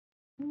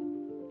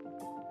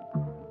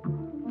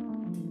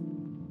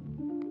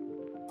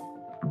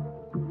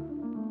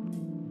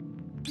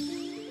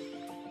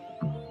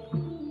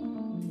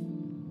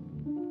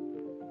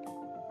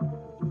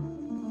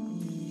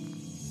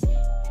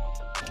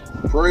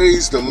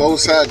Praise the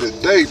Most High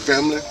today,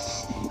 family.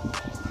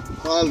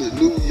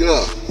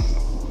 Hallelujah.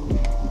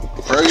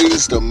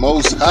 Praise the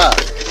Most High.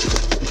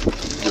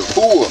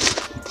 Yahuwah.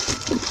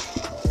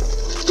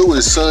 Through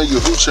his son,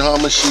 Yahushua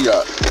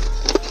HaMashiach.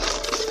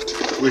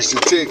 Which the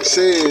text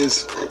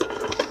says,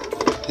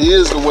 he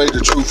is the way,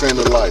 the truth, and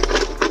the life.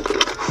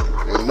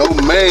 And no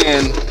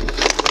man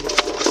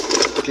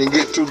can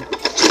get to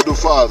the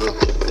Father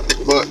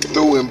but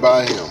through and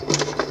by him.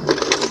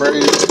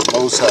 Praise the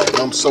Most High. And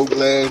I'm so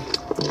glad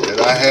that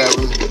I have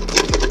him,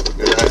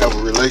 that I have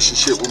a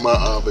relationship with my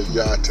Abba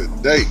Yah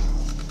today.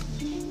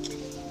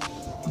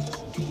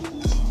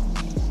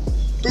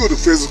 Through the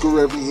physical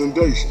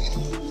representation.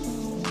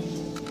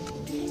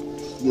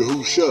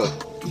 Yahushua.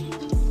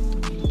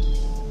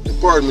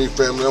 And pardon me,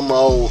 family, I'm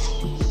all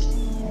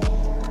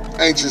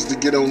anxious to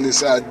get on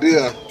this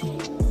idea.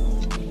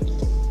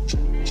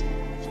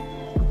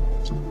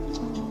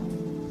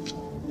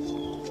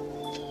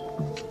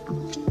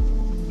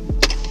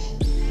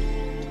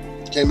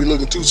 Can't be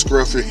looking too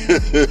scruffy.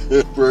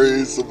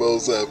 Praise the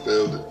Most High,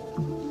 family.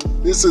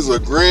 This is a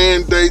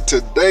grand day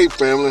today,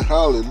 family.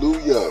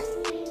 Hallelujah.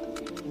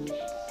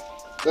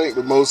 Thank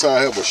the Most High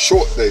I have a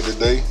short day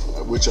today,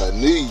 which I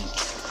need.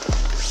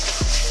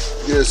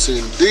 Yes,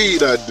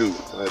 indeed I do.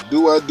 I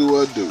do.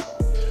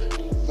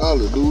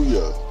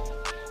 Hallelujah.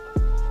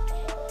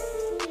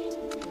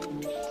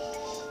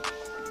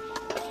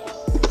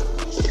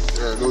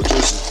 There I go,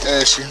 just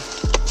ashy.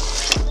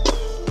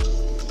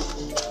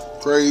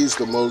 Praise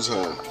the Most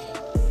High.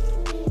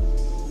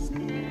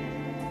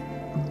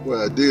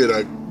 Well, I did.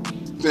 I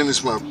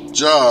finished my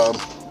job,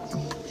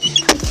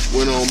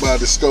 went on by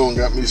the store and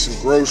got me some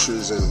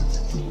groceries, and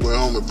went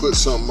home and put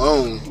something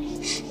on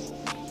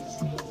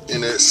in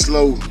that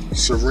slow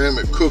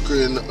ceramic cooker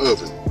in the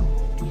oven.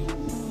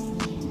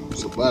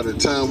 So by the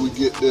time we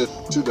get there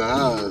to the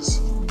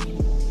house,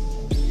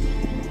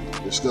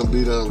 it's gonna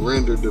be done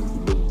rendered the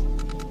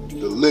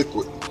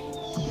liquid.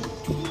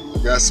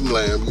 Got some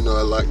lamb, you know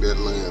I like that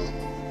lamb.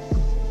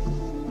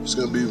 It's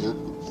gonna be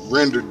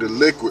rendered the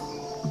liquid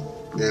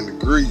and the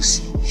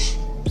grease,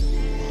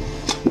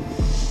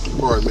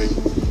 pardon me,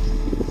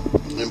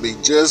 and be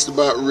just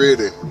about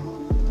ready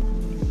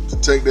to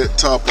take that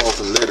top off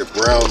and let it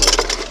brown up.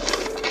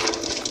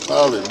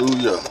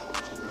 Hallelujah.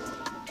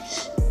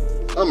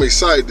 I'm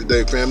excited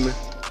today, family.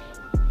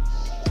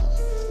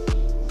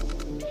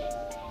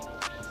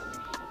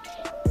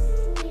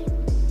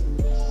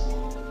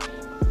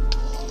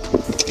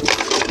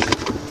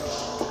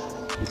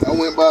 I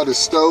went by the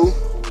stove,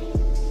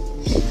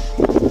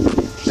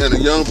 and a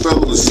young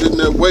fellow was sitting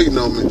there waiting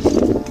on me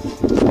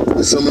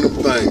with some of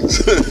them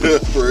things.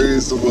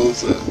 Praise the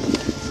Most High.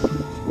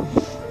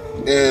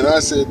 And I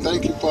said,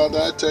 thank you, Father,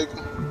 I take them.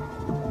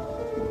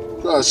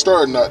 So I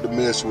started not to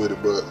mess with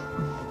it, but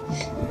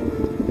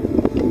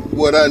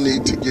what I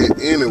need to get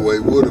anyway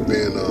would have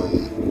been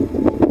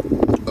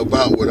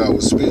about what I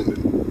was spending.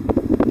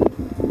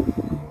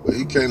 But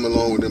he came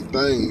along with them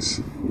things,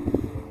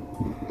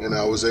 and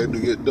I was able to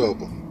get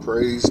double.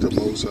 Praise the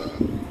Most High.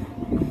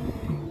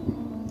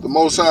 The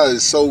Most High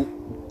is so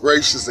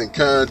gracious and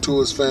kind to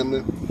us,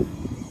 family.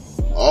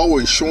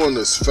 Always showing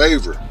us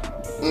favor.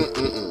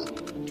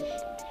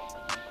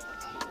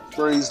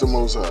 Praise the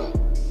Most High.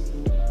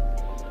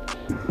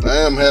 I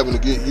am having to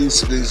get used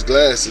to these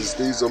glasses.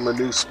 These are my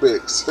new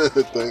specs.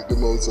 Thank the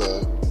Most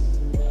High.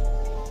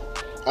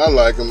 I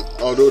like them,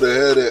 although they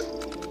had that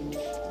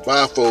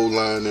bifold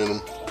line in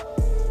them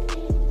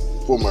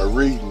for my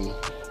reading.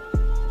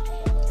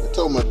 I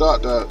told my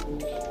doctor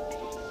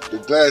the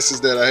glasses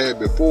that I had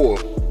before,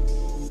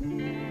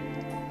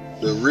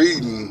 the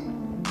reading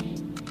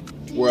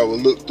where I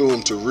would look through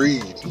them to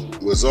read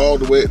was all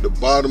the way at the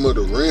bottom of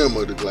the rim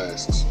of the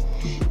glasses.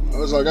 I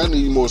was like, I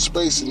need more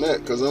space than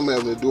that because I'm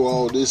having to do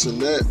all this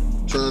and that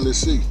trying to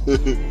see.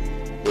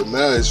 But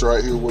now it's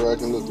right here where I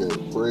can look at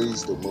it.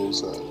 Praise the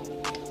Most High.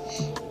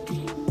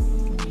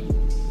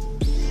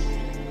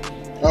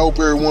 I hope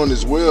everyone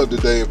is well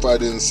today if I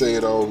didn't say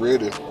it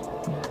already.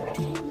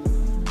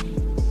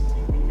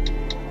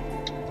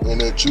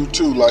 And that you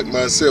too, like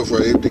myself,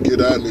 are able to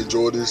get out and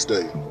enjoy this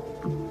day.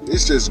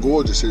 It's just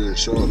gorgeous here in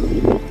Charlotte.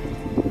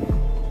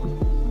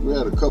 We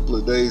had a couple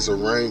of days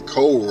of rain,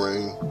 cold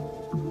rain.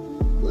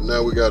 But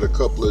now we got a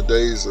couple of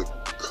days of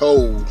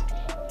cold,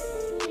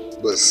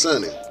 but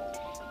sunny.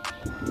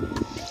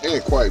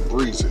 And quite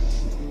breezy.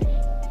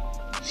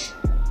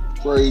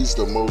 Praise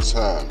the Most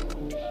High.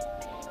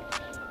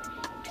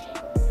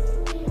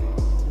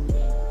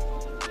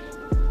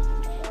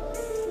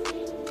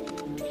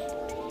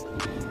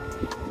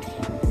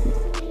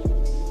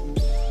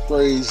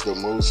 Praise the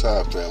Most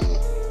High, family.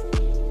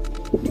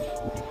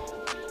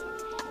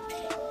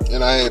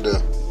 And I had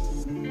to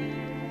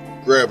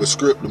grab a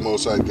script the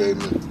Most High gave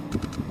me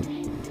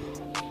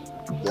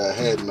that I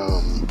hadn't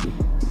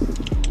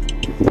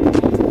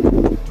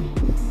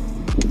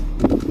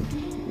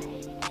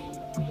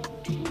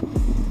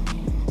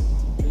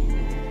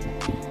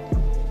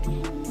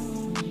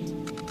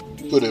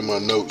put in my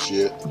notes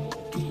yet,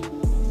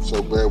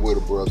 so bear with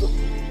it, brother.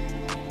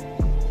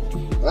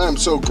 I am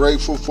so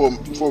grateful for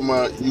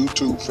my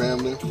YouTube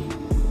family,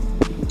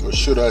 or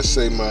should I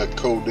say my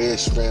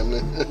Kodesh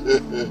family,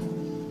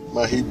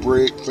 my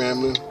Hebraic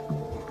family.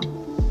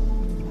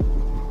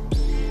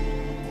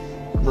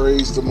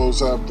 Praise the Most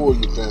High for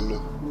you, family.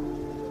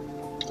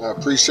 I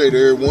appreciate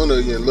every one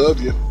of you and love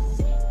you,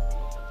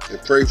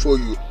 and pray for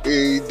you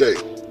every day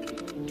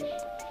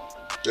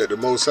that the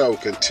Most High will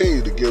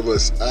continue to give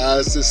us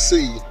eyes to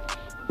see,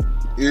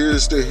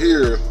 ears to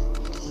hear,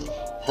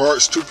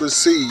 hearts to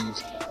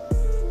perceive,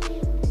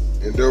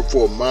 and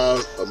therefore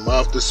a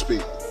mouth to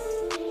speak.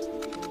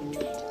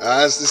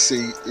 Eyes to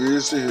see,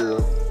 ears to hear,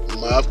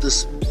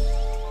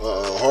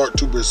 heart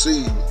to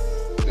perceive,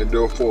 and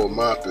therefore a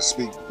mouth to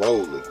speak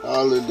boldly.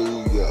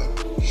 Hallelujah.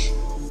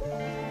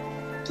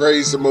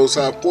 Praise the Most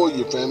High for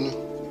you, family.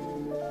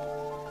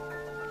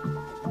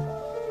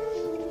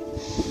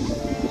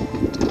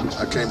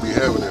 I can't be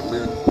having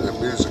that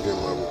music in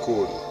my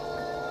recording.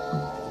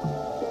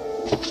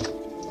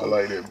 I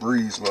like that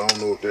breeze, but I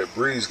don't know if that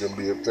breeze can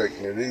be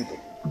affecting it either.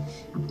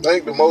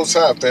 Thank the Most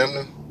High,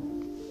 family.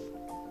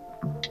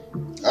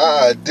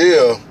 Our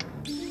idea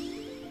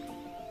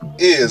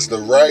is the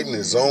writing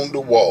is on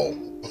the wall.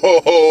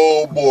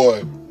 Oh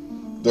boy.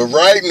 The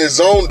writing is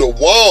on the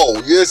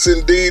wall. Yes,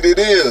 indeed it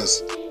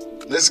is.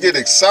 Let's get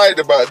excited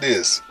about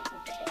this.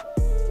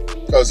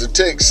 Because the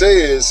text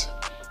says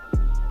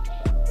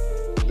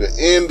the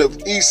end of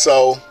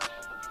Esau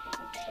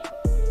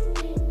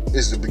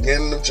is the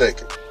beginning of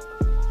Jacob.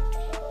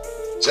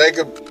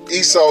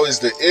 Esau is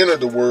the end of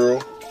the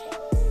world.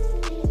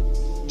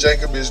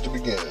 Jacob is the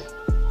beginning.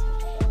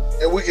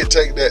 And we can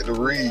take that to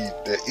read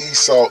that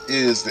Esau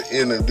is the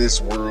end of this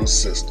world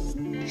system.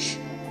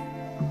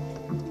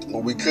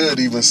 Or we could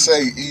even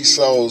say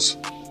Esau's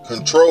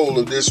control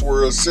of this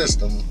world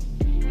system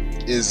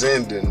is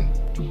ending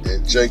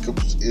and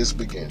Jacob's is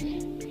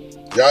beginning.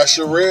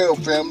 Yasharel,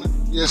 family.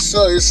 Yes,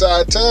 sir. It's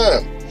our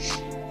time.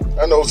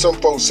 I know some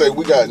folks say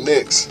we got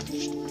next.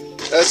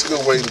 That's a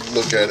good way to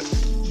look at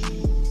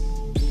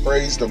it.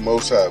 Praise the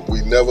Most High.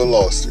 We never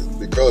lost it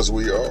because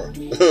we are.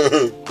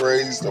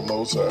 Praise the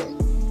Most High.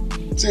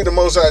 See, the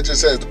Most High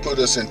just has to put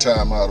us in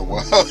time out a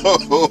while.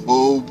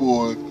 Oh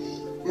boy.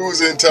 We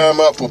was in time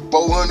out for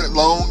 400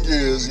 long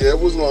years. Yeah, it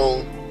was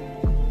long.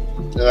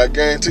 And I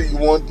guarantee you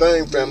one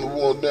thing, family, we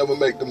will never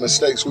make the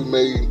mistakes we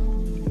made,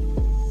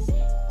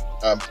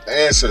 our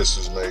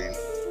ancestors made,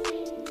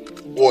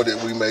 or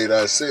that we made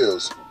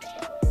ourselves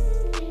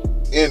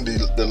in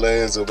the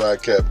lands of our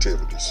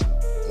captivities.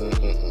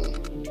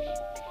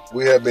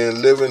 We have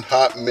been living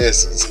hot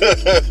messes.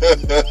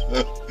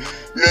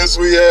 Yes,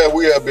 we have.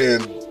 We have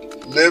been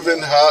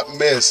living hot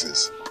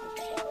messes.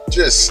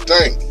 Just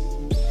stink.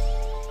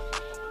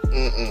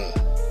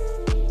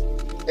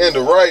 And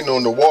the writing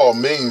on the wall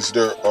means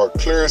there are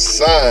clear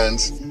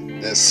signs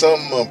that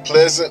something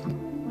unpleasant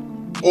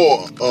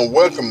or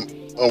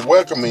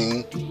unwelcoming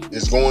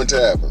is going to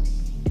happen.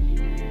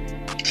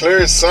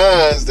 Clear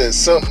signs that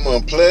something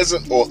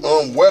unpleasant or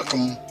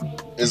unwelcome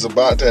is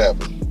about to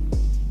happen.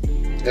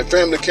 And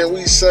family, can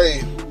we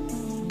say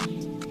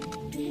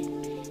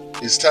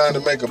it's time to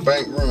make a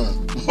bank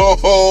run?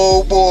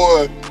 Oh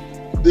boy,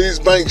 these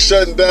banks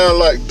shutting down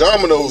like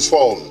dominoes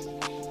falling.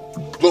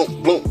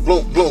 Bloom, bloom,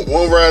 bloom, bloom,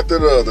 one right after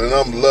the other, and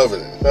I'm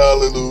loving it.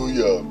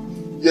 Hallelujah.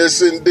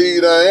 Yes,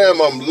 indeed I am.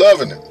 I'm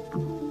loving it.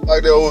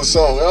 Like that old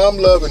song, I'm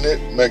loving it,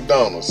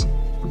 McDonald's.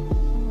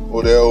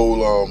 Or that old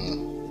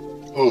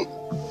hook.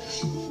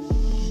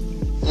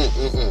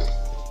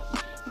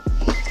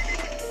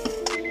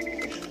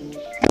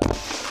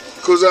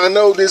 Because I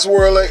know this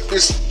world ain't,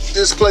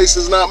 this place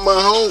is not my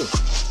home.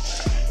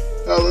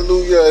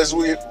 Hallelujah. As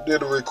we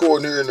did a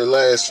recording here in the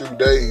last few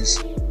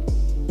days,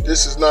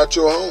 this is not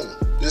your home.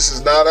 This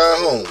is not our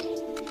home.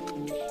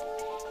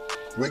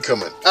 We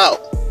coming out.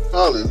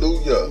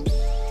 Hallelujah.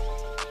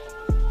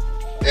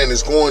 And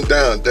it's going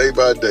down day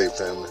by day,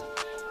 family.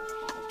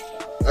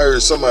 I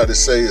heard somebody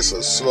say it's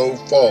a slow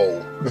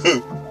fall.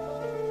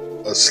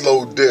 A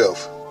slow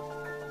death.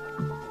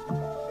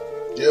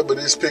 Yeah, but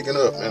it's picking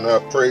up, and I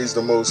praise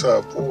the Most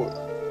High for it.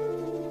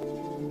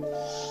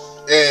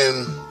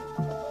 And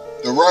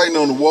the writing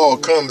on the wall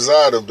comes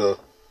out of the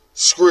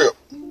script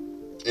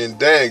in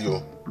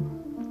Daniel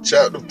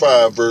chapter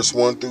 5, verse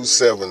 1 through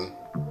 7.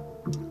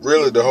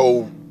 Really the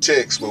whole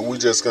text, but we're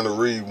just going to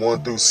read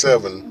 1 through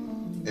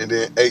 7 and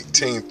then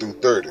 18 through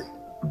 30.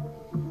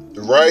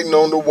 The writing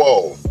on the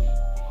wall.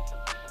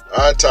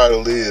 Our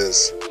title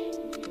is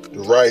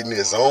The Writing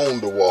is on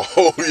the Wall.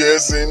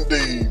 Yes,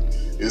 indeed.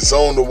 It's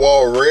on the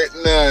wall right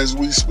now as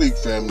we speak,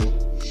 family.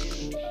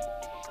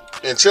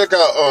 And check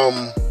out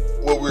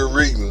what we're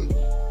reading.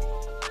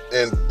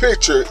 And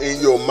picture in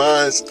your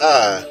mind's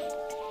eye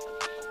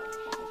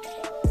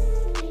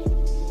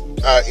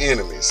our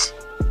enemies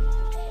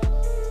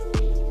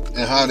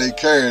and how they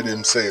carry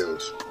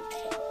themselves.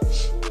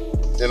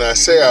 And I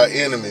say our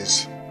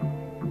enemies,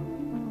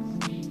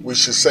 we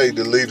should say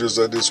the leaders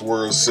of this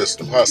world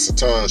system,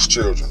 Hasatan's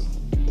children.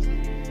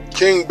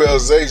 King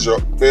Belshazzar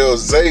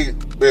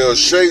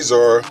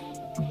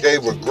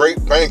gave a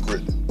great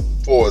banquet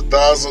for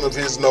 1,000 of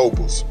his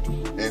nobles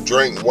and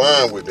drank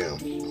wine with them.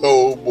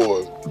 Oh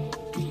boy.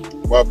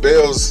 While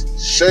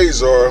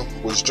Belshazzar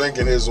was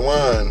drinking his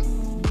wine,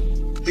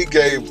 he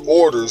gave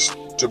orders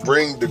to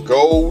bring the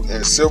gold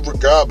and silver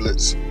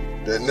goblets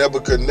that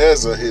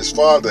Nebuchadnezzar, his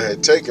father,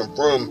 had taken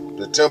from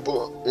the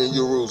temple in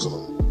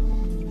Jerusalem,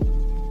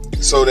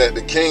 so that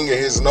the king and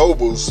his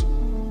nobles,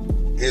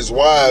 his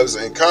wives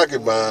and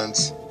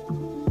concubines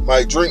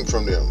might drink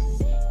from them.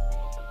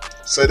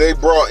 So they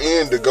brought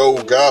in the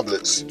gold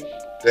goblets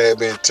that had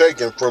been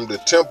taken from the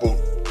temple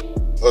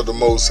of the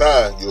Most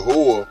High,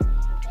 Yahuwah,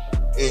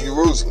 in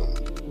Jerusalem.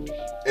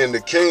 And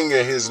the king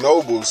and his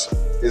nobles,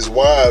 his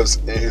wives,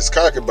 and his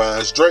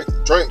concubines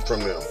drank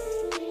from them.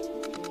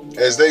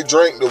 As they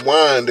drank the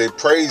wine, they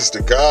praised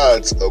the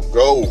gods of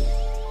gold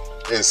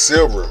and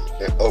silver,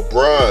 and of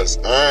bronze,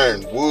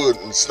 iron, wood,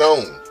 and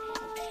stone.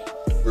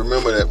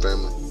 Remember that,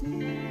 family.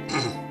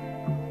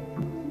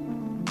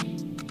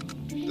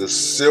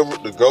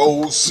 The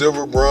gold,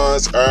 silver,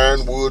 bronze,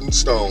 iron, wood, and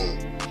stone.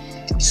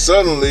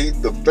 Suddenly,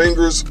 the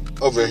fingers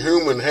of a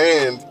human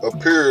hand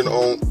appeared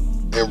on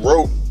and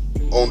wrote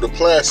on the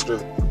plaster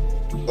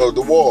of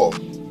the wall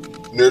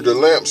near the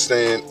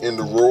lampstand in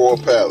the royal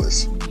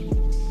palace.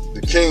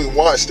 The king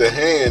watched the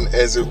hand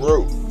as it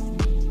wrote.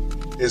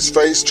 His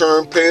face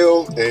turned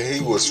pale, and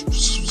he was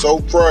so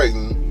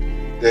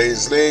frightened that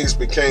his legs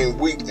became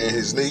weak and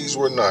his knees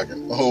were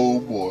knocking. Oh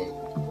boy.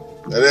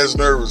 Now that's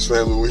nervous,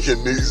 family, when your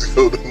knees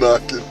go to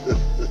knocking.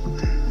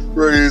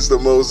 Praise the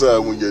Most High.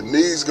 When your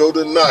knees go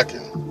to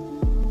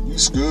knocking, you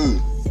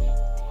scared.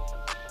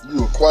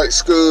 You were quite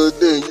scared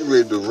then. You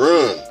ready to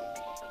run.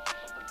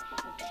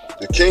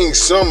 The king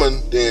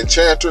summoned the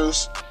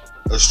enchanters,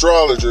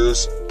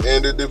 astrologers,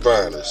 and the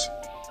diviners.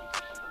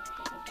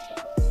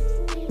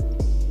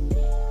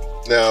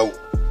 Now,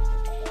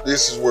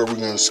 this is where we're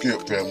going to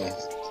skip, family.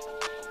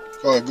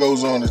 It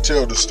goes on to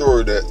tell the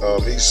story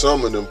that he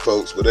summoned them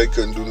folks, but they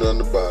couldn't do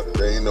nothing about it.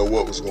 They didn't know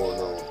what was going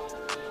on.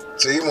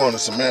 So he wanted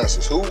some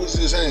answers. Who was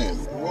this hand?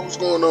 What was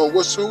going on? Who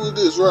was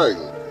this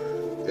writing?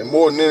 And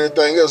more than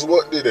anything else,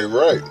 what did they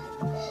write?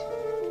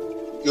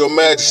 Your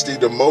Majesty,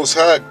 the Most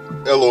High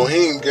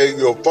Elohim gave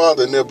your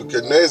father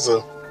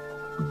Nebuchadnezzar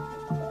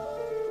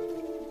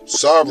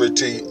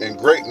sovereignty and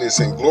greatness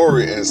and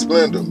glory and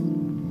splendor.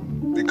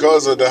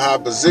 Because of the high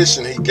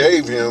position he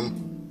gave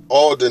him,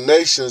 all the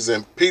nations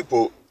and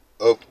people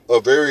of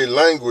every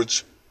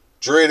language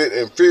dreaded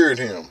and feared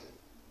him.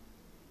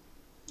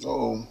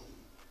 Oh,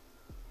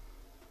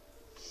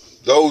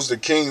 those the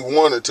king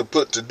wanted to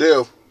put to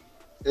death.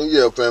 And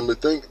yeah, family,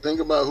 think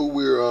about who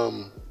we're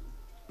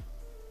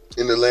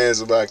in the lands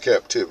of our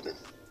captivity,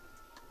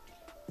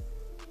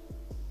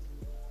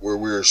 where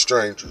we're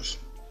strangers.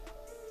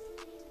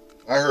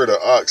 I heard an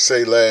ox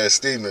say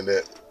last evening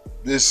that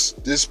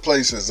this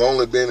place has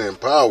only been in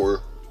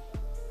power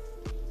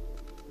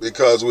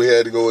because we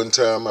had to go in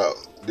time out.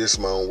 This is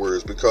my own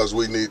words. Because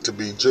we need to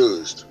be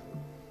judged.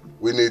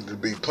 We need to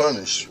be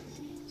punished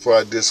for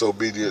our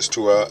disobedience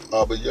to our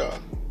Abba Yah.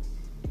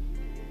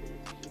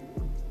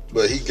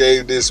 But he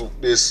gave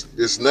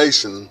this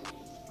nation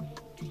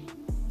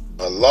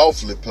a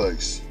lofty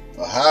place,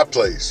 a high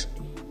place,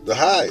 the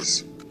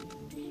highest,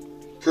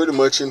 pretty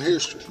much in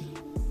history,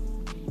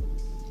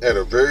 at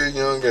a very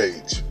young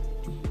age.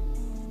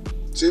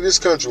 See, this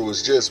country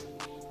was just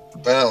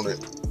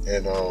founded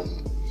and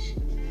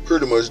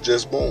pretty much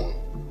just born.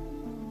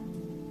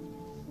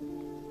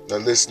 Now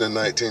listen to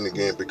 19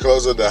 again.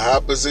 Because of the high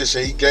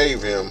position he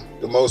gave him,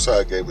 the Most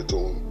High gave it to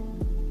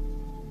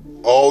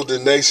him, all the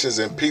nations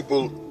and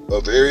people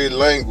of every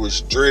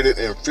language dreaded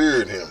and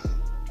feared him.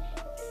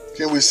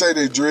 Can we say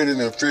they dreaded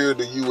and feared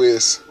the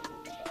U.S.?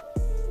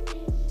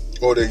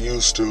 Or they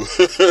used to.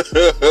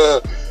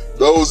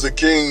 Those the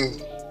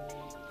king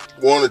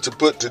wanted to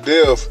put to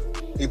death,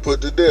 he put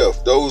to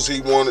death. Those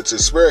he wanted to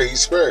spare, he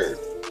spared.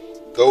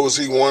 Those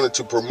he wanted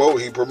to promote,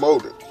 he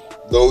promoted.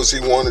 Those he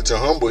wanted to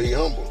humble, he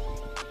humbled.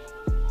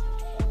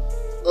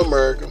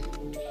 America,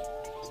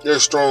 their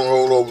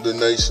stronghold over the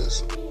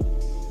nations,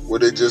 where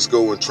they just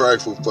go and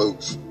trifle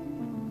folks,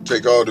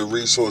 take all the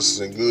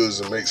resources and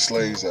goods and make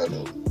slaves out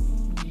of them.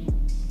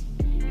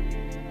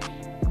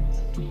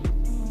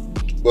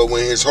 But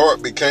when his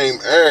heart became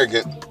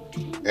arrogant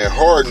and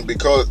hardened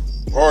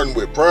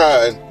with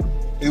pride,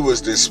 he was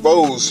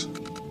disposed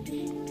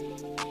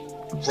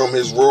from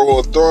his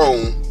royal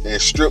throne and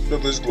stripped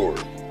of his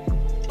glory.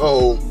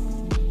 Oh,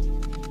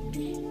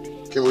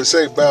 can we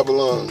say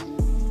Babylon?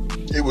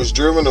 He was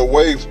driven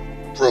away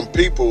from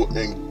people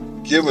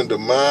and given the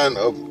mind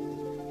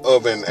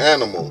of an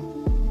animal.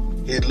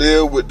 He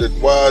lived with the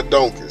wild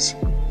donkeys.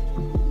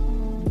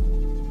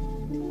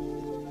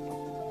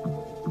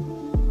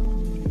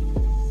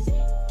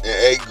 And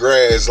ate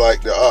grass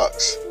like the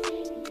ox.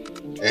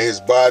 And his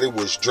body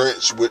was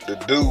drenched with the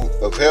dew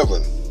of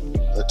heaven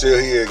until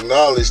he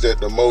acknowledged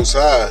that the Most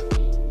High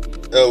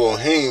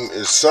Elohim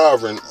is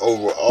sovereign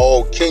over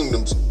all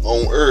kingdoms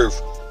on earth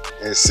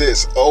and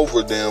sets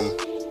over them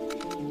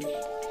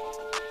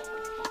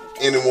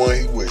anyone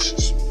he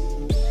wishes.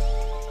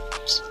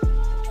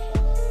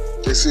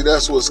 You see,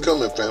 that's what's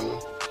coming, family.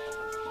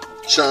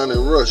 Shine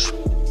and rush.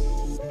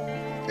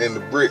 and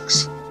the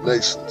BRICS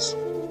nations.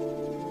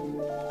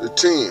 The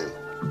 10,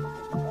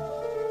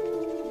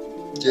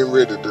 getting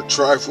ready to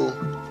trifle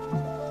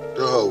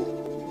the hoe.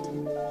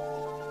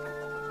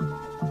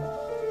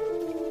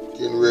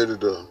 Getting ready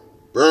to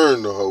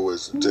burn the hoe,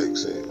 as the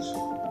text says.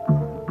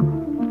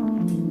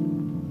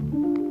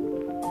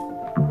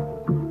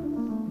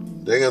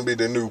 They're going to be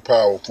the new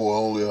power for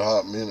only a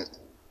hot minute.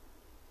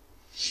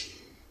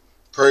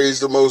 Praise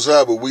the Most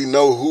High, but we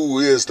know who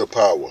is the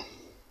power.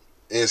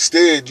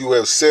 Instead, you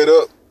have set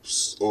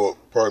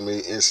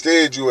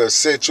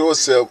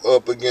yourself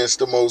up against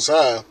the Most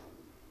High,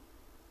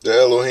 the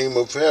Elohim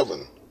of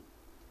heaven.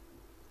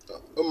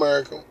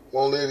 America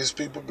won't let his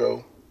people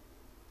go.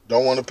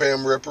 Don't want to pay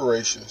them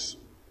reparations.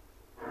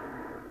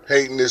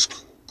 Hating this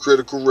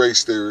critical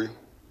race theory.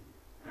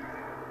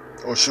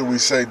 Or should we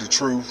say the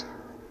truth?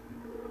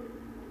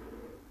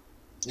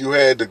 You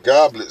had the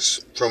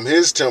goblets from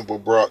his temple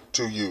brought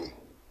to you,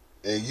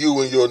 and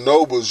you and your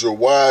nobles, your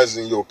wives,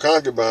 and your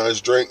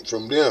concubines drank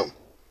from them.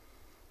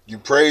 You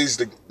praised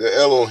the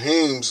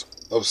Elohims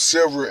of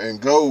silver and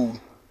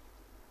gold,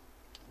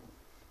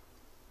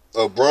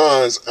 of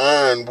bronze,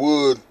 iron,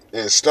 wood,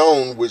 and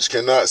stone, which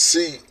cannot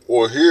see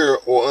or hear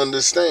or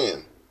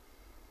understand.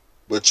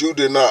 But you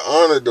did not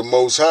honor the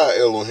Most High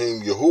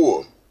Elohim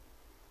Yahuwah,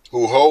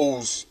 who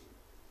holds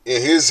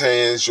in his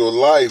hands your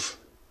life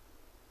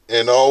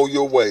and all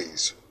your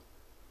ways.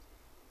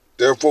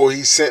 Therefore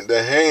he sent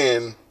the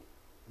hand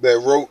that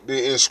wrote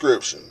the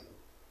inscription.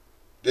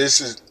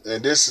 This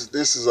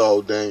is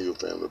all Daniel,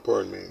 family.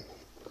 Pardon me.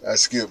 I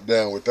skipped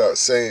down without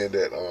saying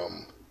that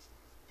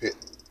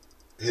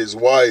his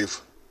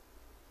wife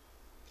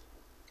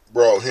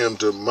brought him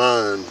to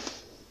mind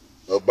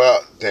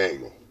about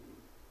Daniel.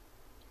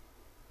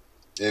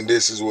 And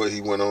this is what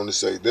he went on to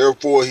say.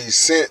 Therefore he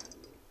sent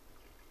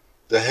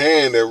the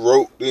hand that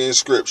wrote the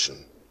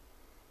inscription.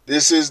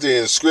 This is the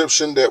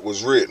inscription that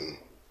was written.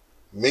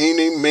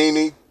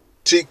 Mene,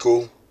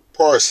 Tekel,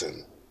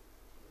 Parson.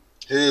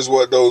 Here's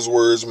what those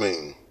words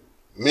mean.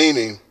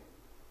 Meaning,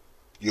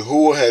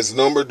 Yahuwah has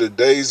numbered the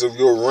days of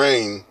your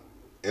reign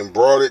and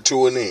brought it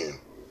to an end.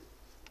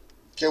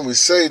 Can we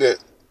say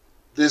that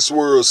this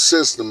world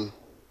system's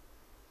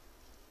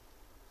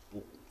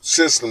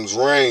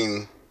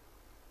reign,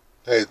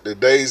 the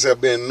days have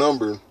been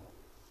numbered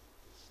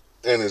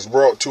and is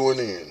brought to an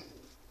end?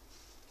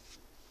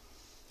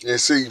 And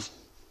see,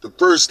 the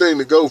first thing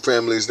to go,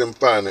 family, is them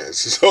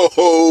finances.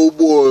 Oh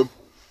boy,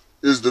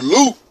 is the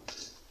loot.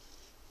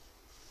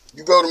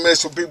 You go to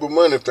mess with people's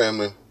money,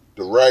 family,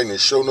 the writing is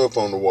showing up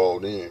on the wall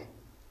then.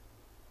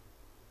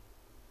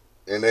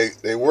 And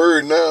they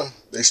worried now.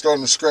 They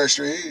starting to scratch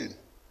their head.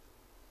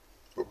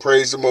 But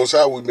praise the Most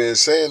High, we've been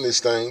saying this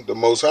thing. The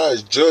Most High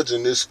is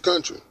judging this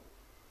country.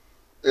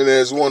 And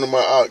as one of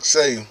my ox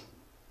say,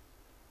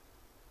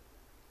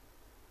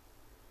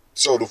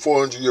 so the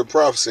 400-year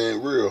prophecy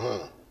ain't real,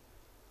 huh?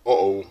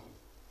 Uh-oh.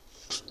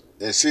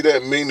 And see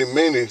that many,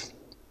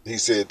 he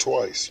said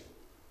twice.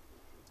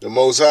 The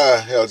Most High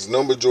has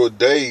numbered your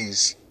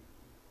days,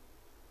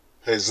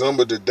 has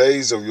numbered the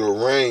days of your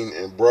reign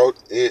and brought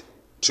it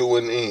to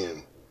an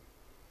end.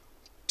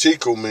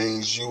 Tekel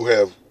means you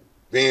have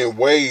been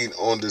weighed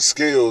on the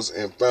scales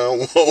and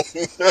found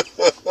wanting.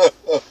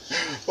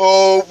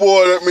 Oh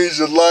boy, that means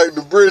you lighten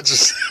the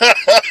bridges.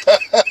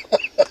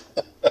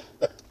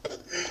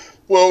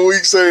 What we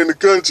say in the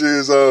country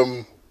is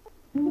you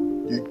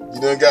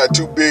done got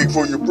too big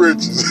for your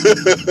britches.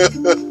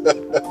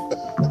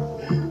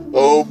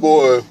 Oh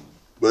boy.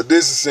 But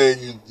this is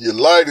saying you're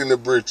light in the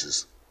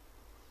britches.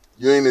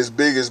 You ain't as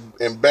big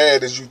and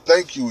bad as you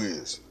think you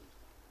is.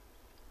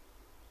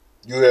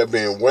 You have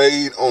been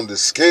weighed on the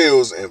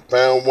scales and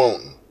found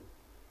wanting.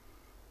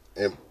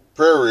 And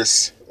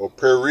Paris,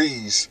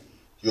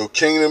 your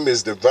kingdom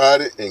is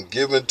divided and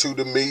given to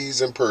the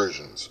Medes and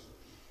Persians.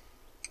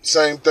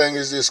 Same thing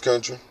as this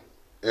country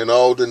and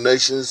all the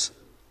nations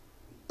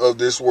of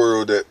this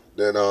world that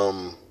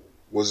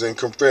was in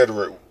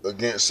confederate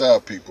against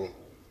our people.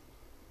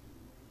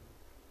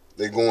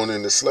 They going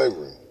into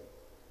slavery.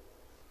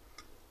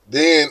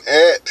 Then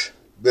at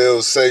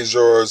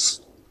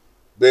Belshazzar's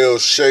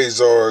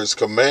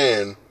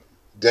command,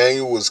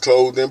 Daniel was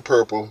clothed in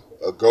purple.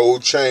 A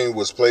gold chain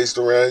was placed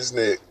around his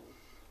neck,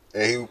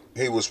 and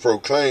he was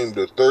proclaimed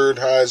the third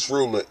highest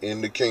ruler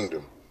in the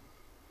kingdom.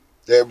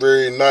 That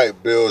very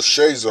night,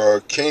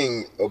 Belshazzar,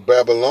 king of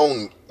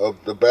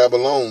the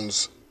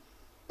Babylonians,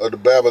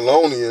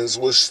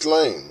 was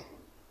slain,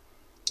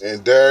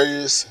 and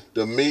Darius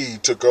the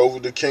Mede took over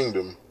the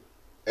kingdom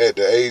at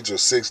the age of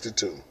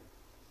 62.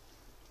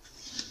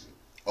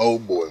 Oh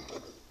boy.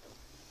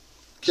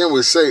 Can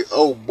we say,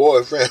 oh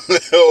boy, family?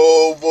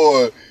 Oh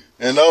boy.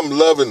 And I'm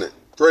loving it.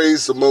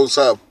 Praise the Most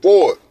High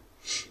for it.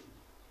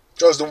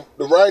 Because the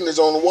writing is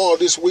on the wall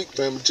this week,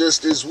 family.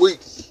 Just this week.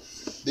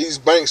 These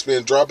banks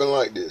been dropping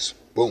like this.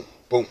 Boom,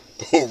 boom,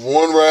 boom.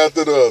 One right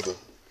after the other.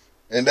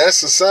 And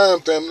that's a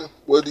sign, family,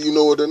 whether you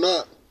know it or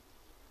not,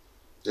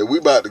 that we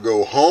about to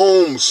go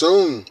home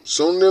soon.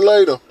 Sooner than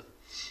later.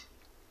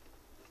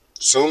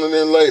 Sooner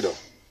than later.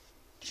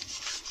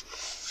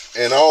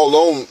 And all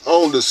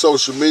on the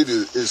social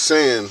media is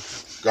saying,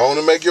 go on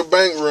and make your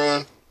bank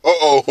run.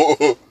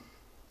 Uh-oh.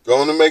 Go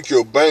on and make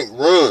your bank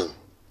run.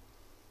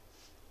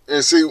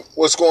 And see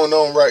what's going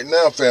on right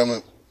now,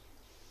 family.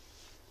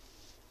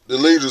 The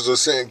leaders are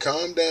saying,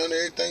 calm down,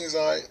 everything's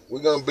all right. We're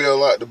going to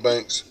bail out the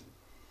banks.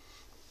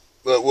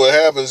 But what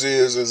happens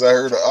is, as I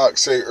heard the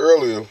ox say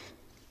earlier,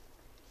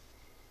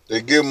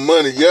 they give them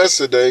money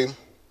yesterday,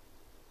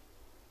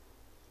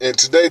 and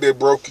today they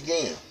broke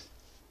again.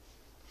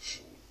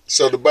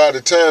 So that by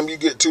the time you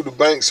get to the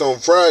banks on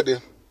Friday,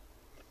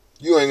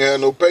 you ain't got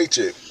no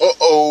paycheck.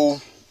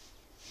 Uh-oh.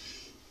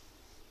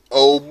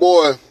 Oh,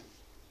 boy.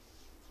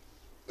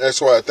 That's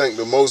why I think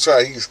the Most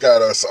High, He's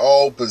got us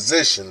all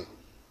positioned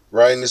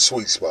right in the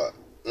sweet spot.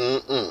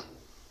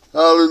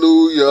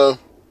 Hallelujah.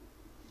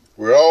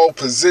 We're all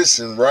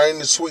positioned right in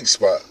the sweet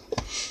spot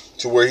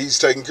to where He's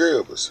taking care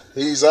of us.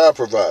 He's our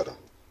provider.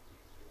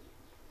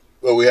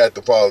 But we have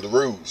to follow the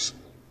rules.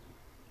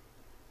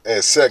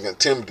 As 2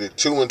 Timothy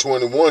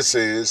 2:21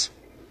 says,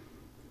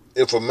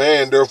 if a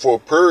man therefore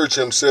purge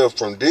himself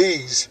from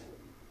these,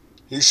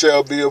 he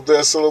shall be a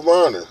vessel of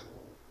honor,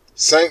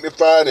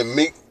 sanctified and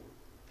meet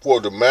for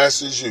the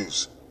master's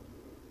use,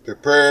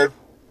 prepared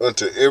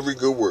unto every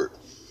good work.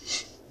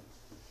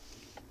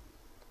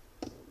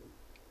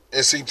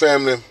 And see,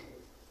 family,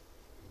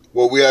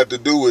 what we have to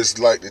do is,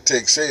 like the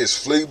text says,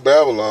 flee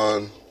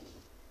Babylon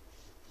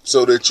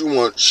so that you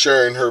won't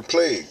share in her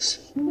plagues.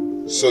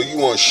 So you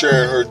won't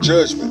share in her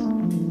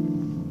judgment.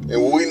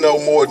 And we know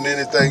more than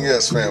anything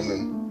else,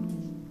 family,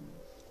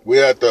 we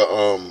have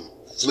to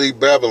flee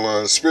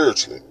Babylon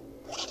spiritually.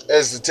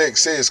 As the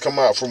text says, come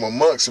out from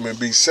amongst them and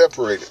be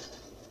separated.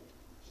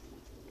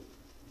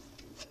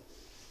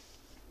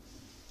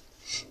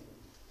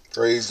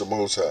 Praise the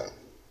Most High.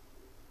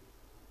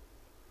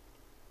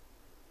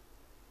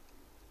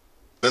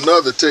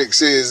 Another text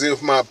says,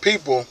 if my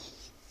people,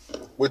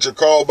 which are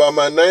called by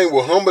my name,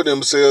 will humble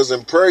themselves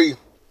and pray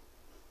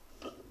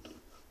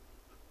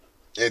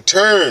and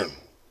turn.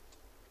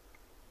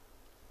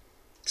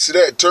 See,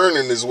 that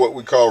turning is what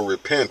we call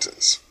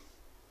repentance.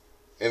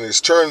 And it's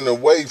turning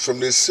away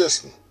from this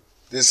system,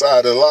 this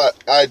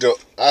ideology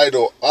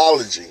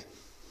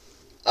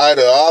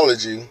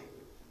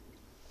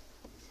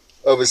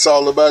of it's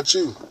all about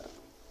you.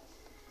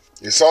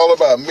 It's all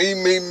about me,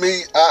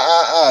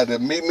 I, the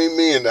me,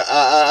 and the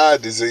I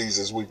disease,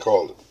 as we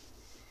call it.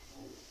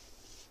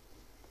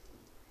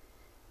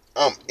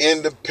 I'm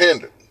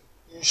independent.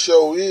 You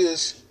sure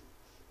is.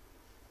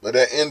 But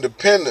that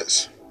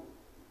independence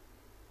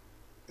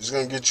is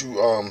going to get you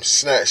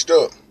snatched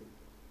up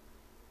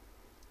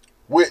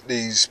with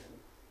these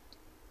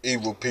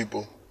evil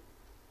people,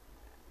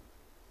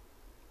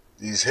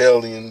 these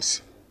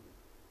hellions.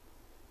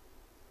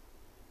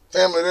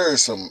 Family, there are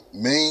some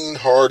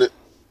mean-hearted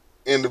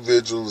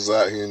individuals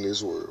out here in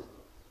this world.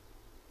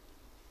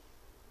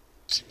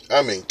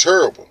 I mean,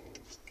 terrible.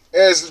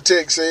 As the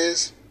text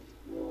says,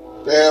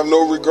 they have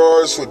no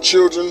regards for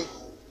children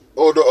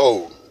or the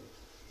old.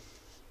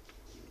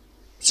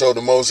 So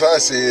the Most High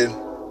said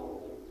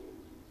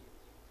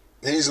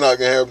He's not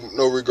going to have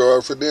no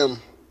regard for them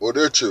or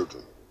their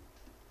children.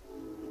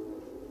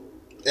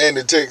 And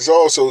the text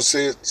also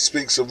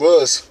speaks of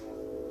us,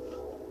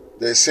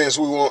 that since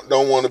we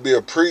don't want to be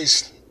a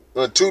priest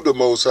unto the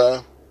Most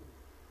High,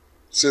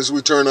 since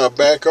we turn our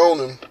back on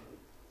Him,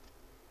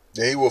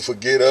 then He will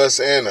forget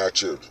us and our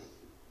children.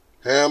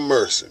 Have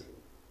mercy.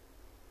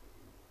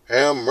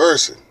 Have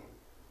mercy.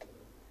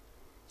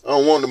 I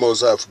don't want the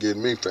Most High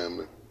forgetting me,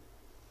 family.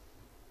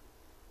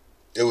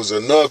 It was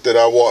enough that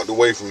I walked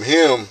away from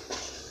Him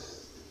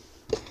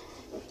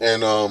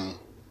and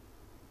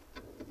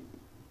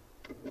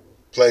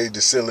played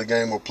the silly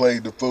game or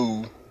played the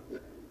fool.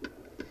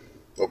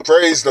 But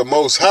praise the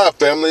Most High,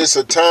 family. It's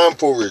a time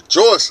for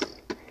rejoicing.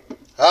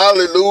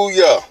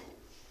 Hallelujah.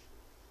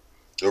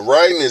 The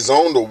writing is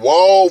on the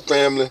wall,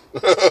 family.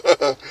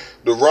 The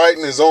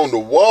writing is on the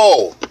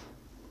wall.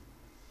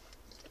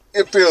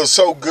 It feels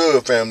so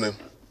good, family,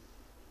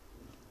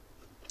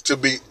 to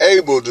be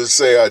able to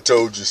say I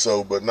told you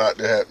so, but not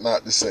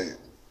to say it.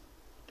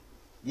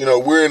 You know,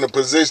 we're in a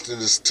position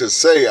to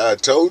say I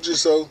told you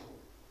so,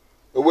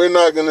 but we're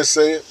not going to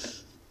say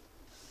it.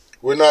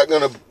 We're not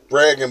going to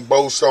brag and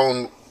boast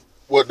on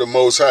what the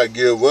Most High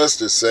give us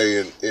to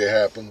say, and it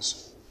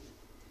happens.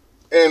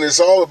 And it's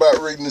all about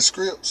reading the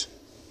scripts.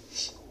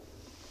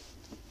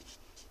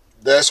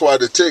 That's why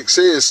the text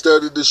says,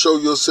 study to show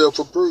yourself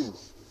approved.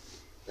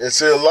 And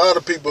see, a lot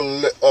of people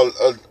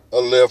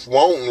are left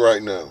wanting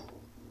right now.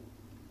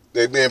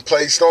 They've been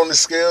placed on the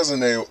scales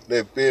and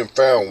they're being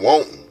found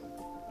wanting.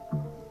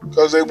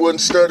 Because they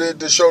wouldn't study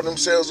to show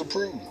themselves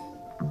approved.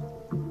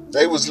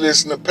 They was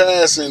listening to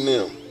Pastor and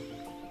them.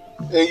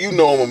 And you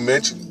know I'm going to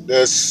mention,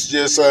 that's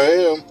just I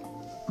am.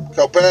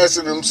 Because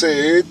Pastor them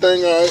say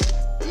everything all right,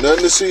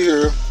 nothing to see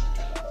here.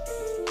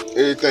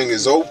 Everything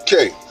is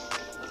okay.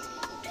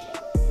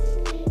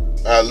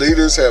 Our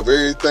leaders have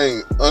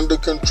everything under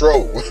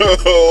control.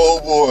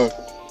 Oh boy.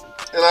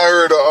 And I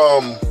heard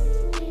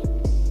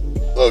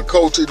a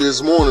coach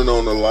this morning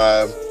on the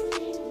live.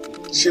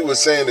 she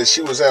was saying that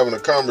she was having a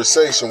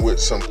conversation with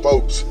some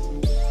folks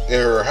in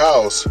her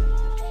house,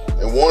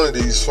 and one of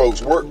these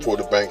folks worked for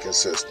the banking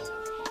system,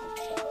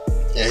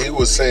 and he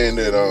was saying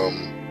that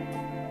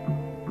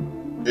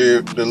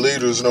the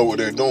leaders know what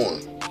they're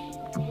doing.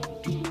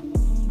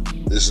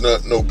 It's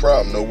no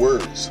problem, no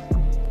worries.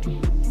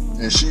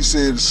 And she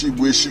said she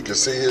wished she could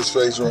see his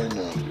face right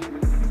now.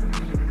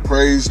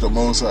 Praise the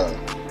Most High.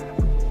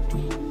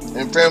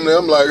 And family,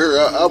 I'm like her.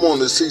 I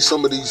want to see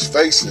some of these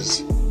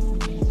faces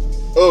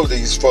of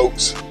these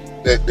folks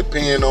that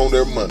depend on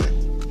their money.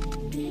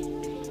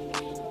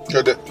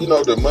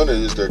 Because, the money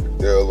is their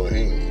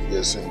Elohim.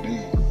 Yes,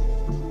 indeed.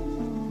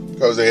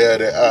 Because they had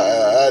that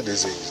I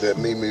disease, that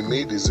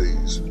me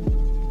disease.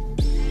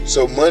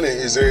 So money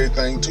is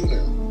everything to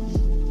them.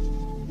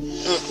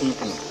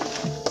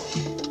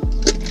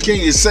 Can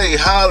you say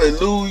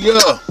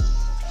hallelujah?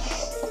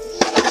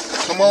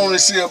 Come on and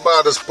see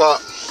about us,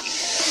 Pop.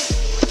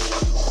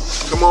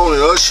 Come on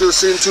and usher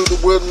us into the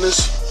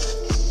wilderness.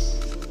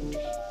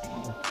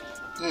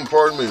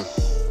 Pardon me.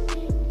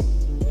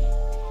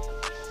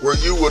 Where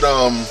you would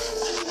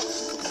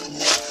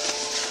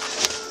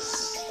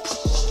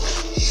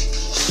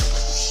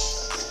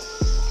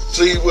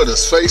plead with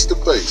us face to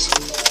face.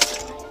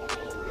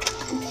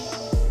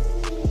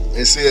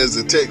 And see, as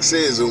the text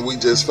says, and we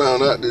just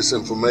found out this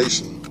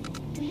information,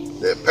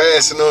 that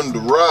passing under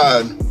the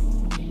rod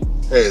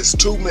has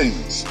two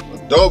meanings,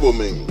 a double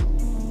meaning.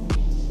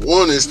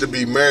 One is to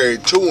be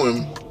married to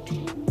him,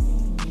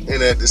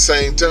 and at the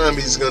same time,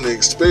 he's going to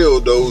expel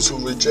those who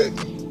reject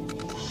him.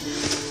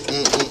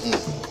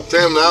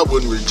 Family, I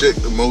wouldn't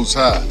reject the Most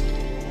High.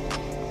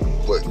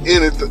 But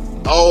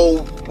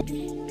all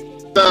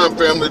time,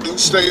 family, do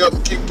stay up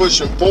and keep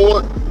pushing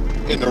forward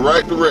in the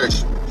right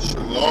direction.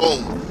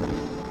 Shalom.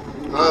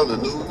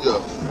 Hallelujah.